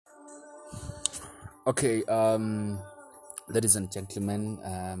Okay, ladies and gentlemen,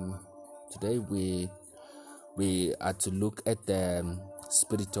 today we are to look at the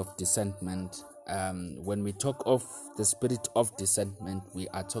spirit of discernment. When we talk of the spirit of discernment, we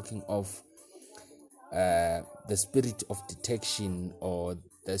are talking of the spirit of detection, or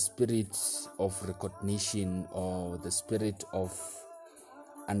the spirit of recognition, or the spirit of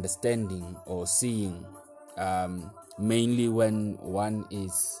understanding or seeing. Mainly when one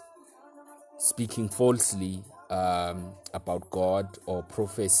is speaking falsely about God or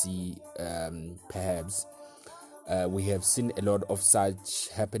prophecy, perhaps. We have seen a lot of such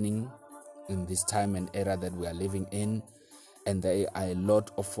happening in this time and era that we are living in, and there are a lot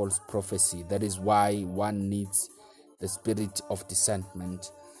of false prophecy. That is why one needs the spirit of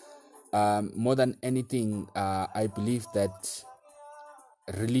discernment. More than anything, I believe that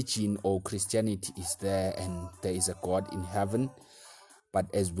religion or Christianity is there and there is a God in heaven. But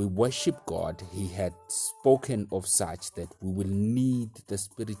as we worship God, He had spoken of such that we will need the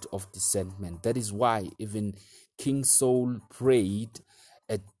spirit of discernment. That is why even King Saul prayed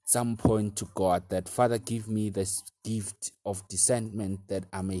at some point to God that, Father, give me this gift of discernment, that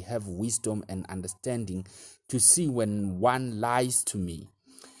I may have wisdom and understanding to see when one lies to me.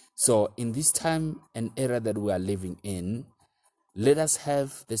 So in this time and era that we are living in, let us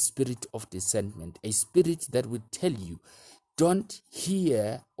have the spirit of discernment, a spirit that will tell you, don't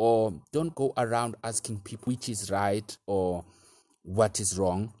hear or don't go around asking people which is right or what is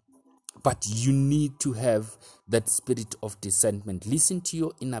wrong, but you need to have that spirit of discernment. Listen to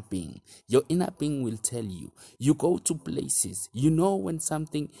your inner being. Your inner being will tell you. You go to places, you know when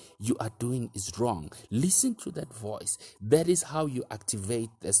something you are doing is wrong. Listen to that voice. That is how you activate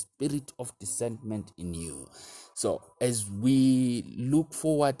the spirit of discernment in you. So as we look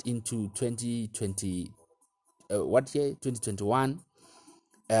forward into 2020, what year? 2021.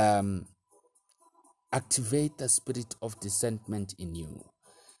 Activate the spirit of discernment in you,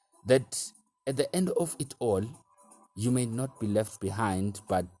 that at the end of it all, you may not be left behind,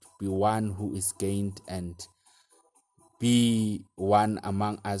 but be one who is gained and be one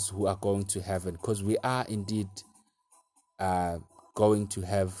among us who are going to heaven, because we are indeed going to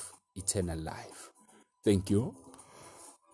have eternal life. Thank you.